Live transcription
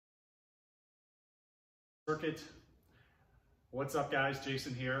Circuit. What's up guys,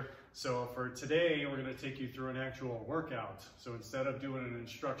 Jason here. So for today, we're gonna take you through an actual workout. So instead of doing an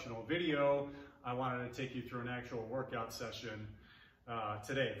instructional video, I wanted to take you through an actual workout session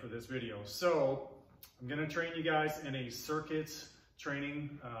today for this video. So I'm gonna train you guys in a circuit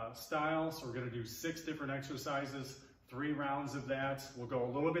training style. So we're gonna do 6 different exercises, 3 rounds of that. We'll go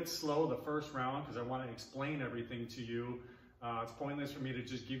a little bit slow the first round because I wanna explain everything to you. It's pointless for me to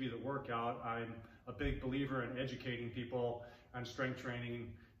just give you the workout. I'm a big believer in educating people on strength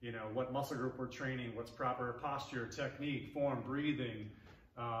training, you know, what muscle group we're training, what's proper posture, technique, form, breathing,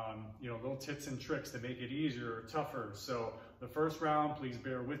 you know, little tips and tricks to make it easier or tougher. So the first round, please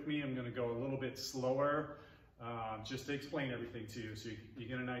bear with me. I'm gonna go a little bit slower just to explain everything to you so you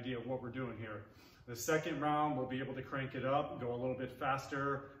get an idea of what we're doing here. The second round, we'll be able to crank it up, go a little bit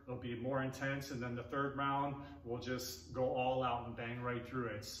faster, it'll be more intense, and then the third round, we'll just go all out and bang right through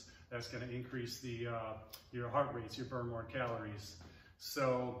it. That's gonna increase your heart rates, you burn more calories.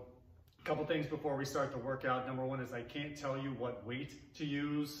 So a couple things before we start the workout. Number one is I can't tell you what weight to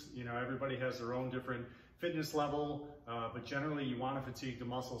use. You know, everybody has their own different fitness level, but generally you wanna fatigue the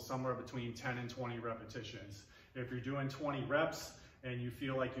muscle somewhere between 10 and 20 repetitions. If you're doing 20 reps, and you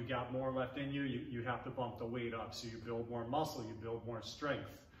feel like you got more left in you, you have to bump the weight up. So you build more muscle, you build more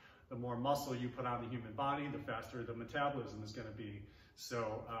strength. The more muscle you put on the human body, the faster the metabolism is gonna be.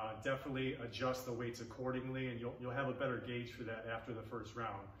 So definitely adjust the weights accordingly, and you'll have a better gauge for that after the first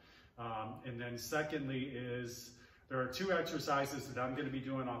round. And then secondly is, there are 2 exercises that I'm gonna be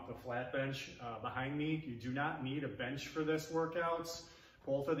doing off the flat bench behind me. You do not need a bench for this workout.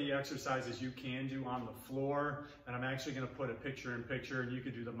 Both of the exercises you can do on the floor, and I'm actually gonna put a picture-in-picture, and you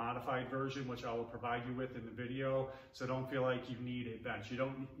can do the modified version, which I will provide you with in the video, so don't feel like you need a bench. You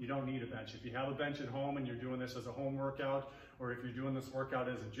don't need a bench. If you have a bench at home and you're doing this as a home workout, or if you're doing this workout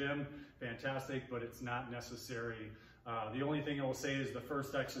as a gym, fantastic, but it's not necessary. The only thing I will say is the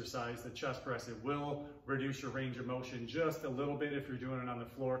first exercise, the chest press, it will reduce your range of motion just a little bit if you're doing it on the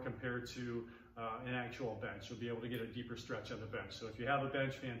floor compared to an actual bench. You'll be able to get a deeper stretch on the bench. So if you have a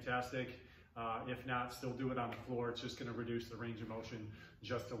bench, fantastic. If not, still do it on the floor. It's just gonna reduce the range of motion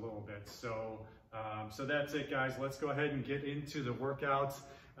just a little bit. So, so that's it guys. Let's go ahead and get into the workout.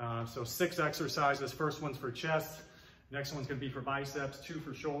 So 6 exercises. First one's for chest. Next one's gonna be for biceps, 2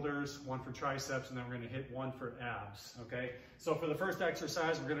 for shoulders, 1 for triceps, and then we're gonna hit 1 for abs, okay? So for the first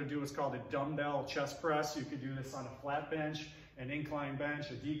exercise, we're gonna do what's called a dumbbell chest press. You could do this on a flat bench, an incline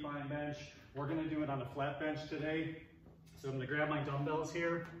bench, a decline bench. We're gonna do it on a flat bench today. So I'm gonna grab my dumbbells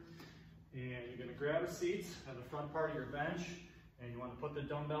here, and you're gonna grab a seat at the front part of your bench, and you wanna put the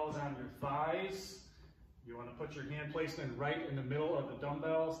dumbbells on your thighs. You wanna put your hand placement right in the middle of the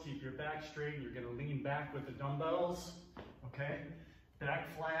dumbbells. Keep your back straight. You're gonna lean back with the dumbbells, okay? Back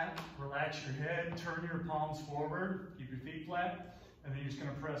flat, relax your head, turn your palms forward, keep your feet flat, and then you're just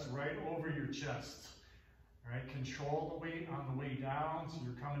gonna press right over your chest. All right, control the weight on the way down. So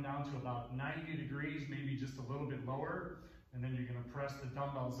you're coming down to about 90 degrees, maybe just a little bit lower. And then you're gonna press the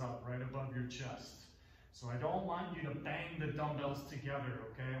dumbbells up right above your chest. So I don't want you to bang the dumbbells together,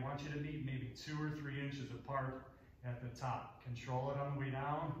 okay? I want you to meet maybe 2 or 3 inches apart at the top. Control it on the way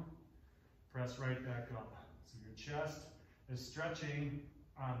down, press right back up. So your chest is stretching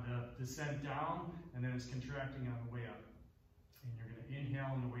on the descent down, and then it's contracting on the way up. And you're gonna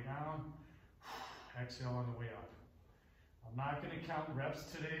inhale on the way down, exhale on the way up. I'm not going to count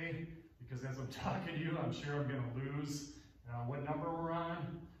reps today because as I'm talking to you, I'm sure I'm going to lose what number we're on.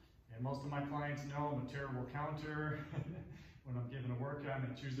 And most of my clients know I'm a terrible counter when I'm giving a workout.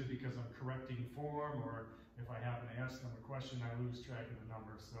 It's usually because I'm correcting form, or if I happen to ask them a question, I lose track of the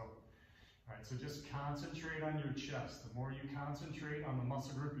number. So, all right, so just concentrate on your chest. The more you concentrate on the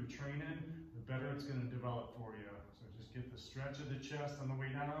muscle group you're training, the better it's going to develop for you. So just get the stretch of the chest on the way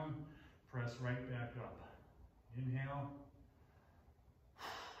down. Press right back up. Inhale.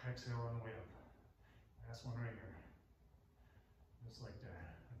 Exhale on the way up. Last one right here. Just like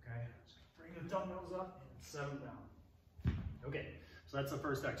that, okay? Just bring the dumbbells up and set them down. Okay, so that's the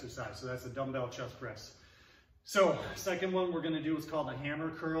first exercise. So that's a dumbbell chest press. So second one we're gonna do is called a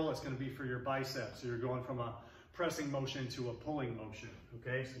hammer curl. It's gonna be for your biceps. So you're going from a pressing motion to a pulling motion,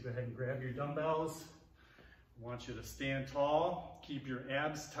 okay? So go ahead and grab your dumbbells. I want you to stand tall, keep your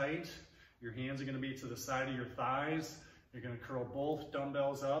abs tight. Your hands are gonna be to the side of your thighs. You're gonna curl both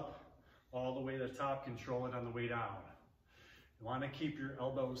dumbbells up all the way to the top, control it on the way down. You wanna keep your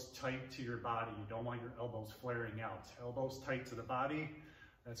elbows tight to your body. You don't want your elbows flaring out. Elbows tight to the body,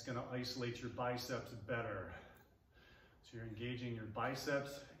 that's gonna isolate your biceps better. So you're engaging your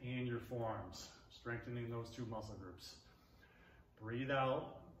biceps and your forearms, strengthening those 2 muscle groups. Breathe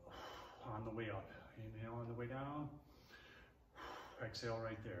out on the way up. Inhale on the way down. Exhale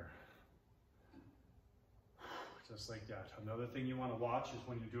right there. Just like that. Another thing you want to watch is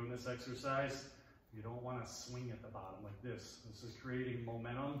when you're doing this exercise, you don't want to swing at the bottom like this. This is creating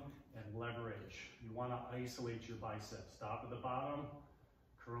momentum and leverage. You want to isolate your biceps. Stop at the bottom,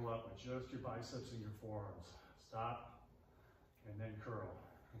 curl up with just your biceps and your forearms. Stop, and then curl.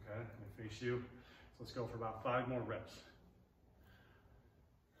 Okay, I'm going to face you. So let's go for about 5 more reps.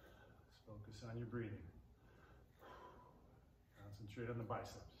 Let's focus on your breathing. Concentrate on the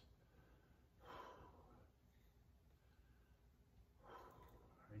biceps.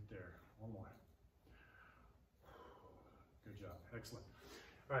 Right there. One more. Good job. Excellent.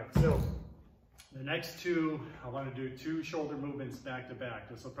 All right, so the next 2, I want to do 2 shoulder movements back to back.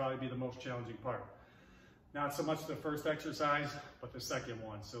 This will probably be the most challenging part. Not so much the first exercise, but the second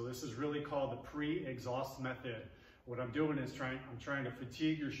one. So this is really called the pre-exhaust method. What I'm doing is I'm trying to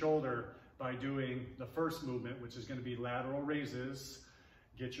fatigue your shoulder by doing the first movement, which is going to be lateral raises.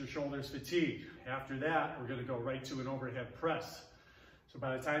 Get your shoulders fatigued. After that, we're going to go right to an overhead press. So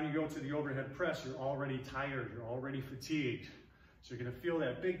by the time you go to the overhead press, you're already tired, you're already fatigued. So you're going to feel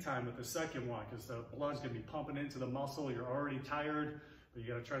that big time with the second one because the blood's going to be pumping into the muscle. You're already tired, but you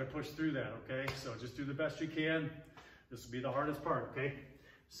got to try to push through that, okay? So just do the best you can. This will be the hardest part, okay?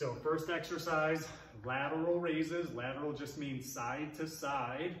 So first exercise, lateral raises. Lateral just means side to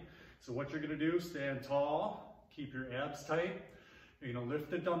side. So what you're going to do, stand tall, keep your abs tight. You're going to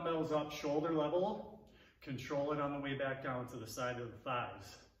lift the dumbbells up shoulder level. Control it on the way back down to the side of the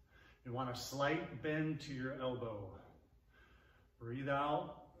thighs. You want a slight bend to your elbow. Breathe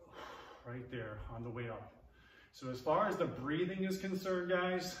out, right there on the way up. So as far as the breathing is concerned,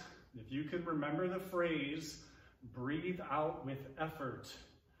 guys, if you can remember the phrase, breathe out with effort,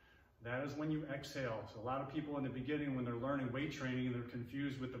 that is when you exhale. So a lot of people in the beginning when they're learning weight training, they're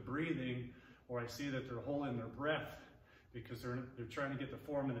confused with the breathing, or I see that they're holding their breath because they're trying to get the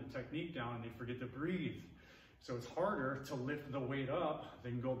form and the technique down and they forget to breathe. So it's harder to lift the weight up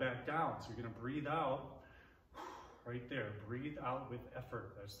than go back down. So you're going to breathe out right there. Breathe out with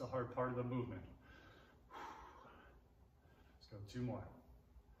effort. That's the hard part of the movement. Let's go 2 more.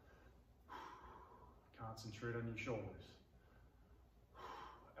 Concentrate on your shoulders.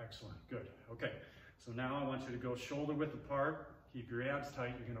 Excellent. Good. Okay. So now I want you to go shoulder width apart. Keep your abs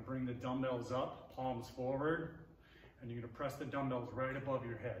tight. You're going to bring the dumbbells up, palms forward, and you're going to press the dumbbells right above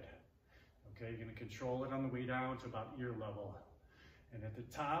your head. Okay, you're going to control it on the way down to about ear level. And at the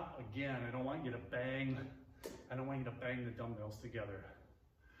top, again, I don't want you to bang the dumbbells together.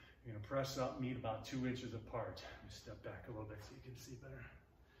 You're going to press up, meet about 2 inches apart. Let me step back a little bit so you can see better.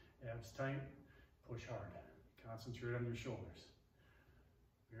 Abs tight, push hard. Concentrate on your shoulders.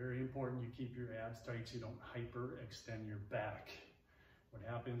 Very important you keep your abs tight so you don't hyperextend your back. What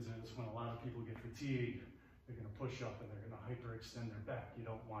happens is when a lot of people get fatigued, they're going to push up and they're going to hyperextend their back. You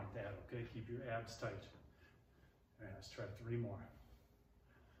don't want that, okay? Keep your abs tight. All right, let's try 3 more.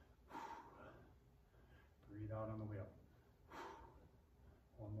 Breathe out on the way up.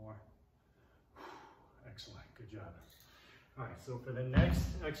 1 more. Excellent, good job. All right, so for the next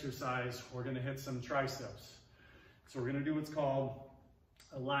exercise, we're going to hit some triceps. So we're going to do what's called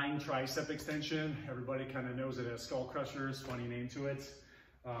a lying tricep extension. Everybody kind of knows it as skull crushers, funny name to it.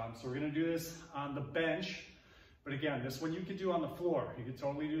 So we're going to do this on the bench. But again, this one you could do on the floor. You could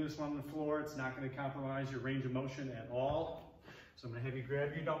totally do this one on the floor. It's not going to compromise your range of motion at all. So I'm going to have you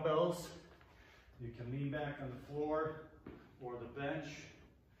grab your dumbbells. You can lean back on the floor or the bench.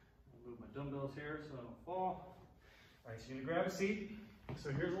 I'll move my dumbbells here so I don't fall. All right, so you're going to grab a seat.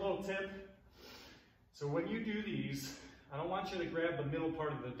 So here's a little tip. So when you do these, I don't want you to grab the middle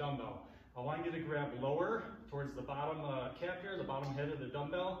part of the dumbbell. I want you to grab lower towards the bottom cap here, the bottom head of the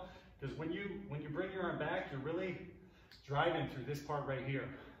dumbbell. Because when you bring your arm back, you're really driving through this part right here.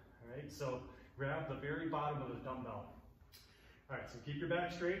 All right, so grab the very bottom of the dumbbell. All right, so keep your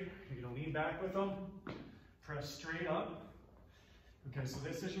back straight. You're gonna lean back with them. Press straight up. Okay, so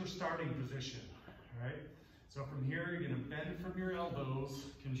this is your starting position. All right, so from here, you're gonna bend from your elbows,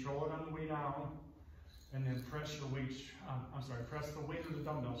 control it on the way down, and then press your weight, press the weight of the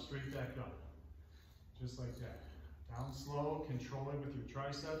dumbbell straight back up. Just like that. Down slow, control it with your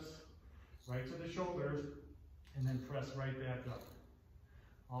triceps, right to the shoulders, and then press right back up.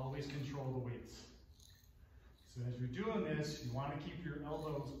 Always control the weights. So as you're doing this, you want to keep your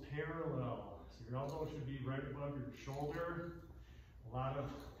elbows parallel. So your elbow should be right above your shoulder. A lot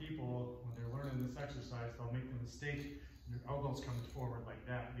of people, when they're learning this exercise, they'll make the mistake, your elbows coming forward like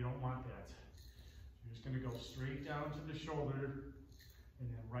that. You don't want that. You're just going to go straight down to the shoulder,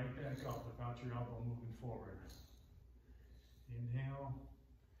 and then right back up without your elbow moving forward. Inhale,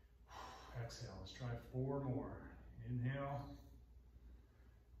 exhale. Let's try 4 more. Inhale,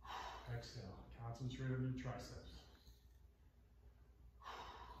 exhale. Concentrate on your triceps.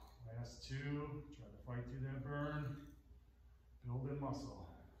 Last 2, try to fight through that burn. Build in muscle.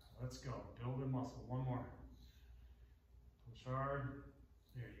 Let's go, build in muscle. 1 more. Push hard.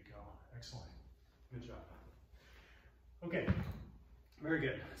 There you go, excellent. Good job. Okay, very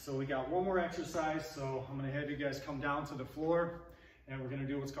good. So we got 1 more exercise. So I'm gonna have you guys come down to the floor and we're gonna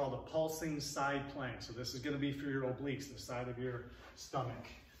do what's called a pulsing side plank. So this is gonna be for your obliques, the side of your stomach.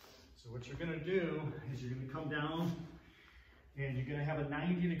 So what you're gonna do is you're gonna come down and you're gonna have a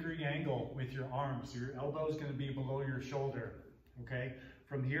 90-degree angle with your arms. Your elbow is gonna be below your shoulder, okay?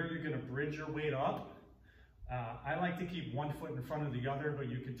 From here, you're gonna bridge your weight up. I like to keep 1 foot in front of the other, but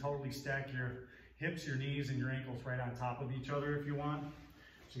you can totally stack your hips, your knees, and your ankles right on top of each other if you want.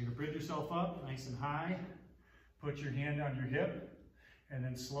 So you're gonna bridge yourself up nice and high, put your hand on your hip, and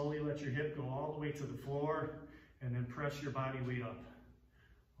then slowly let your hip go all the way to the floor, and then press your body weight up.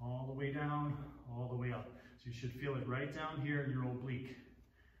 All the way down, all the way up. So you should feel it right down here in your oblique.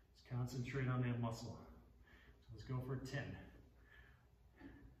 Let's concentrate on that muscle. So let's go for 10.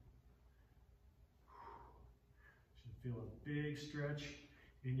 Should feel a big stretch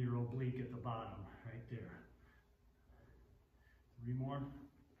in your oblique at the bottom, right there. 3 more.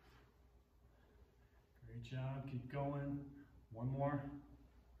 Great job, keep going. 1 more.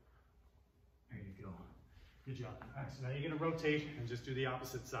 There you go. Good job. All right, so now you're gonna rotate and just do the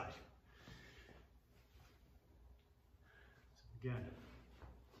opposite side. So again,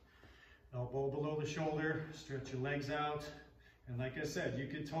 elbow below the shoulder, stretch your legs out. And like I said, you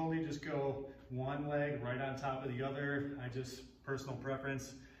could totally just go 1 leg right on top of the other. Personal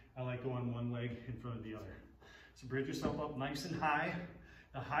preference, I like going 1 leg in front of the other. So bridge yourself up nice and high.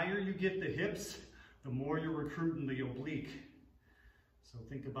 The higher you get the hips, the more you're recruiting the oblique. So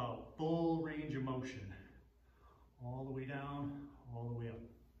think about full range of motion. All the way down, all the way up.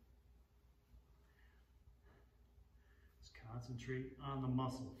 Just concentrate on the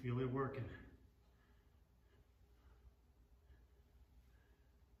muscle, feel it working.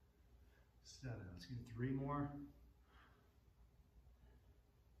 7, let's do 3 more.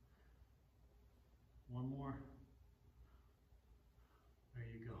 1 more. There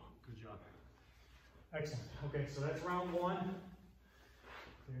you go, good job. Excellent, okay, so that's round 1.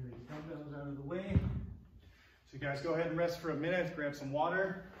 Clear these dumbbells out of the way. So you guys go ahead and rest for a minute, grab some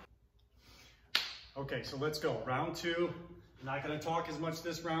water. Okay, so let's go. Round 2. I'm not gonna talk as much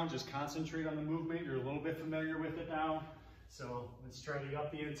this round, just concentrate on the movement. You're a little bit familiar with it now. So let's try to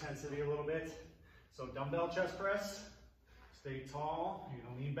up the intensity a little bit. So dumbbell chest press, stay tall, you're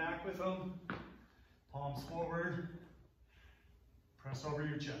gonna lean back with them. Palms forward, press over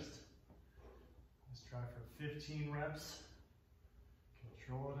your chest. Let's try for 15 reps.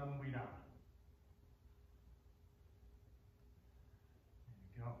 Control it on the way down. There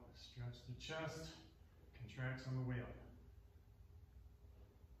you go. Stretch the chest, contracts on the way up.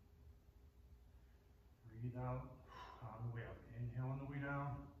 Breathe out on the way up. Inhale on the way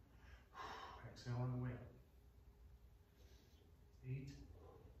down. Exhale on the way up. 8.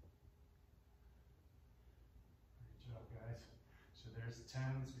 Great job, guys. So there's 10.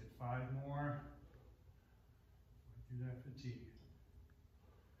 Let's get 5 more. Work through that fatigue.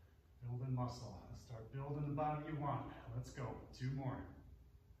 Building muscle. Let's start building the body you want. Let's go. 2 more.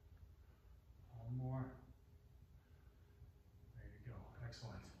 1 more. There you go.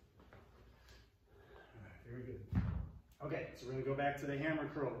 Excellent. All right, very good. Okay, so we're going to go back to the hammer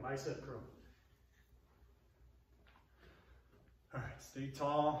curl, bicep curl. All right, stay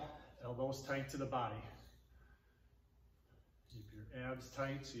tall, elbows tight to the body. Keep your abs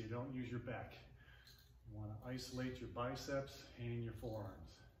tight so you don't use your back. You want to isolate your biceps and your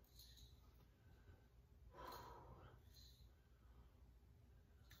forearms.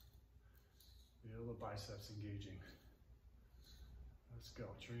 Feel the biceps engaging. Let's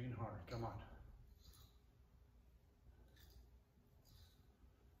go, train hard, come on.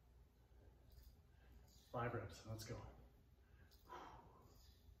 Five reps, let's go.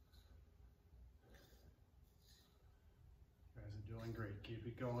 You guys are doing great, keep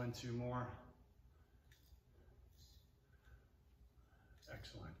it going, 2 more.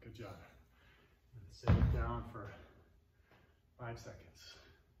 Excellent, good job. And sit it down for 5 seconds.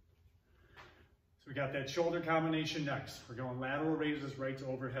 So we got that shoulder combination next. We're going lateral raises right to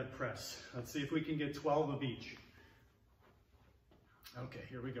overhead press. Let's see if we can get 12 of each. Okay,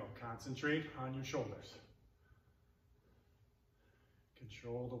 here we go. Concentrate on your shoulders.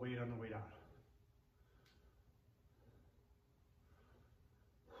 Control the weight on the way down.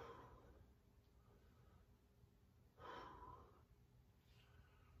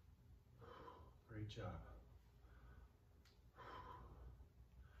 Great job.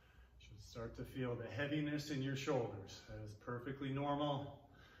 Should start to feel the heaviness in your shoulders. That is perfectly normal.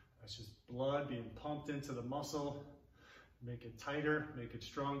 That's just blood being pumped into the muscle. Make it tighter, make it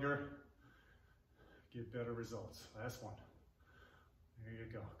stronger. Get better results. Last one. There you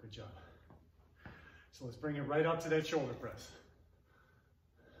go. Good job. So let's bring it right up to that shoulder press.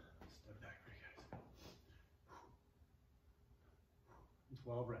 Step back for you guys.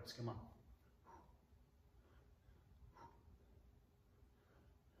 12 reps. Come on.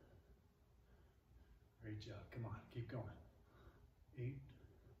 Great job. Come on. Keep going. 8.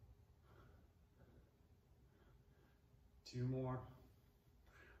 2 more.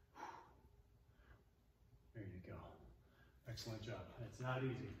 There you go. Excellent job. It's not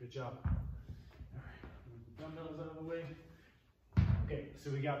easy. Good job. All right. Move the dumbbells out of the way. Okay, so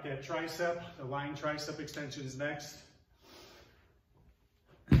we got that tricep, the lying tricep extensions next.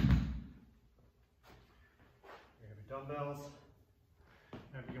 We have the dumbbells.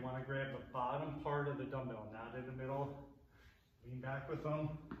 Now you want to grab the bottom part of the dumbbell, not in the middle. Lean back with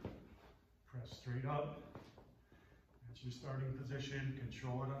them. Press straight up. That's your starting position.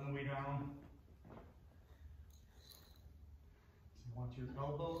 Control it on the way down. So you want your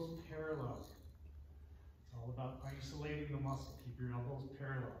elbows parallel. It's all about isolating the muscle. Keep your elbows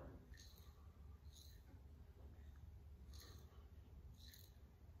parallel.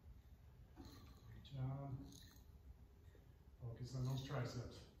 Great job. Focus on those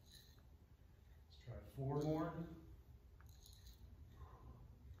triceps. Let's try 4 more.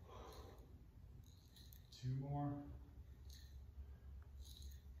 2 more.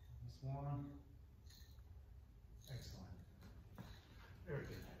 This one. Excellent. Very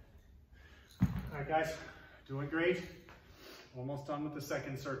good. All right, guys, doing great. Almost done with the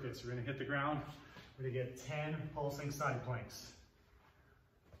second circuit. So we're going to hit the ground. We're going to get 10 pulsing side planks.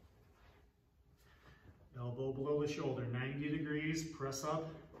 Elbow below the shoulder, 90 degrees, press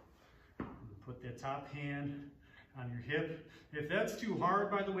up. Put that top hand on your hip. If that's too hard,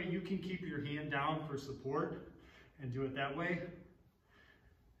 by the way, you can keep your hand down for support and do it that way.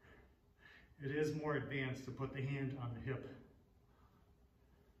 It is more advanced to put the hand on the hip.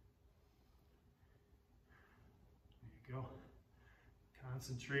 There you go.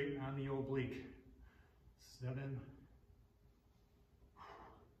 Concentrate on the oblique. 7.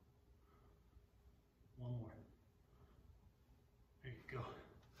 1 more. There you go.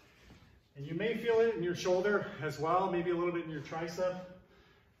 And you may feel it in your shoulder as well, maybe a little bit in your tricep.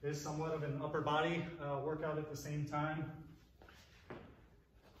 It is somewhat of an upper body workout at the same time.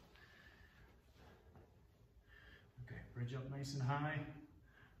 Okay, bridge up nice and high,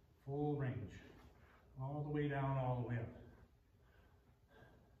 full range. All the way down, all the way up.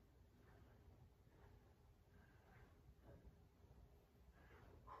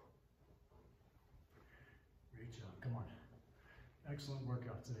 Great job, come on. Excellent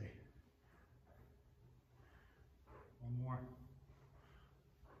workout today. 1 more.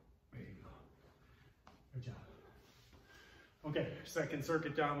 There you go. Good job. Okay, second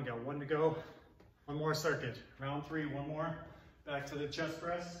circuit down. We got 1 to go. 1 more circuit. Round 3, 1 more. Back to the chest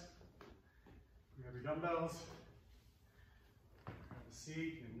press. Grab your dumbbells. Grab a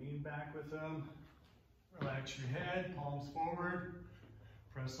seat and lean back with them. Relax your head, palms forward.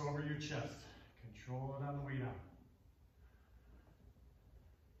 Press over your chest. Control it on the way down.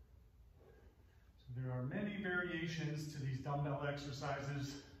 So there are many variations to these dumbbell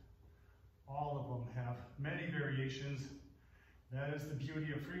exercises. All of them have many variations. That is the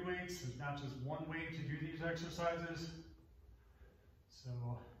beauty of free weights. There's not just one way to do these exercises.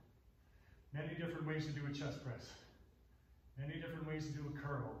 So many different ways to do a chest press. Many different ways to do a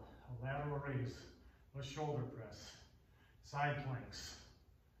curl, a lateral raise, a shoulder press, side planks.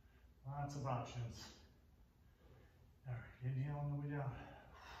 Lots of options. All right, inhale on the way down.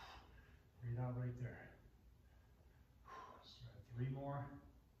 Breathe out right there. Let's try 3 more.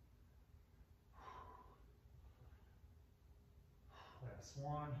 Last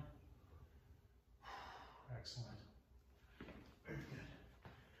one. Excellent. Very good.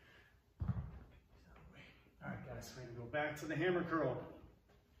 All right, guys, we're going to go back to the hammer curl.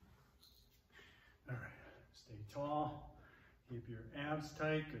 All right, stay tall. Keep your abs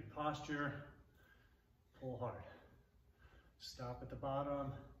tight, good posture. Pull hard. Stop at the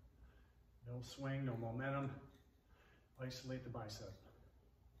bottom. No swing, no momentum. Isolate the bicep.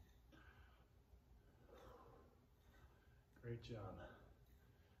 Great job.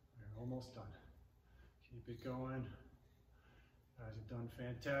 We're almost done. Keep it going. Guys have done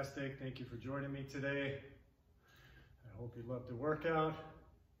fantastic. Thank you for joining me today. I hope you love the workout.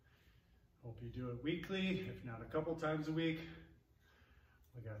 Hope you do it weekly, if not a couple times a week.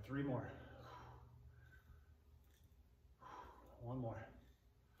 We got 3 more. One more.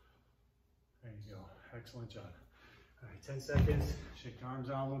 There you go. Excellent job. All right, 10 seconds. Shake the arms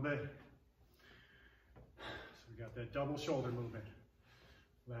out a little bit. So we got that double shoulder movement.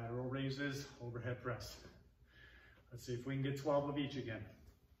 Lateral raises, overhead press. Let's see if we can get 12 of each again.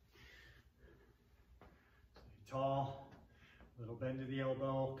 Stay tall, little bend to the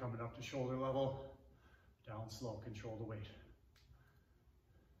elbow, coming up to shoulder level, down slow, control the weight.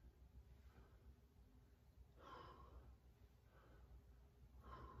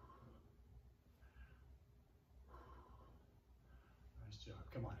 Nice job,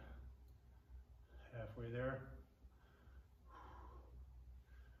 come on. Halfway there.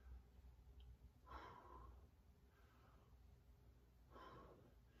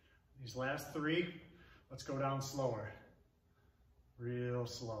 These last three, let's go down slower. Real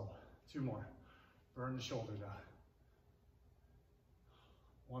slow. 2 more. Burn the shoulders out.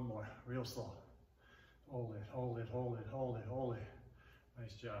 1 more. Real slow. Hold it, hold it, hold it, hold it, hold it.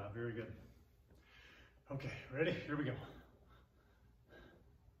 Nice job. Very good. Okay, ready? Here we go.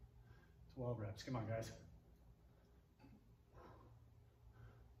 12 reps. Come on, guys.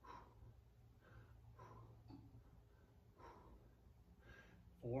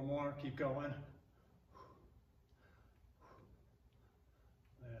 Four more, keep going.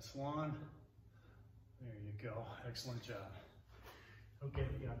 Last one. There you go, excellent job. Okay,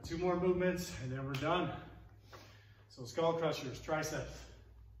 we got 2 more movements and then we're done. So skull crushers, triceps.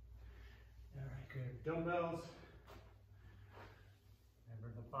 All right, grab your dumbbells.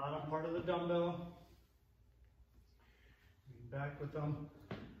 Remember the bottom part of the dumbbell. Lean back with them.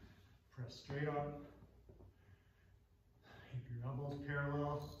 Press straight up. Keep your elbows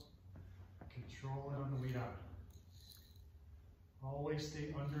parallel. Control it on the way down. Always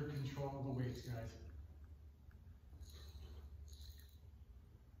stay under control of the weights, guys.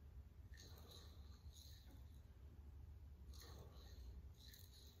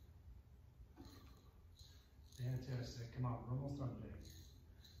 Fantastic. Come on, we're almost done today.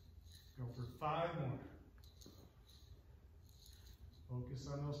 Go for 5 more. Focus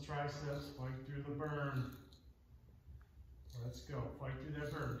on those triceps. Fight through the burn. Let's go. Fight through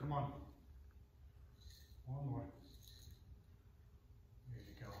that burn. Come on. 1 more. There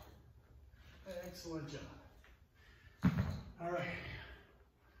you go. Excellent job. All right.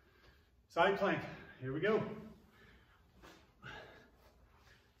 Side plank. Here we go.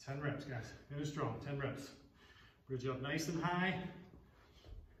 10 reps, guys. Finish strong. 10 reps. Bridge up nice and high.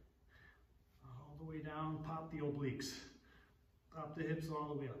 All the way down. Pop the obliques. Pop the hips all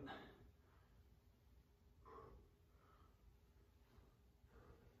the way up.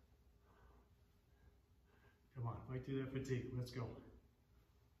 Come on, fight through that fatigue. Let's go.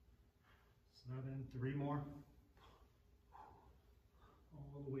 7, 3 more.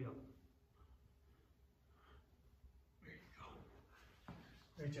 All the way up. There you go.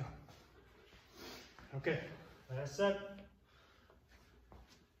 Great job. Okay, last set.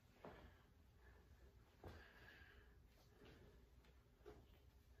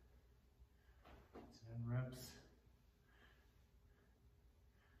 10 reps.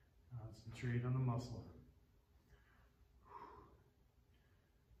 Concentrate on the muscle.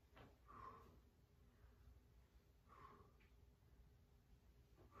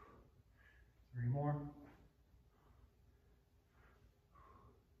 Three more.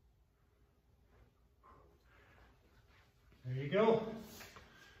 There you go.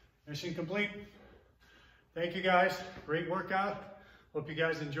 Mission complete. Thank you guys. Great workout. Hope you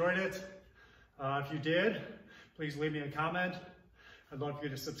guys enjoyed it. If you did, please leave me a comment. I'd love for you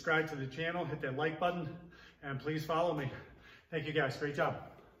to subscribe to the channel, hit that like button, and please follow me. Thank you guys. Great job.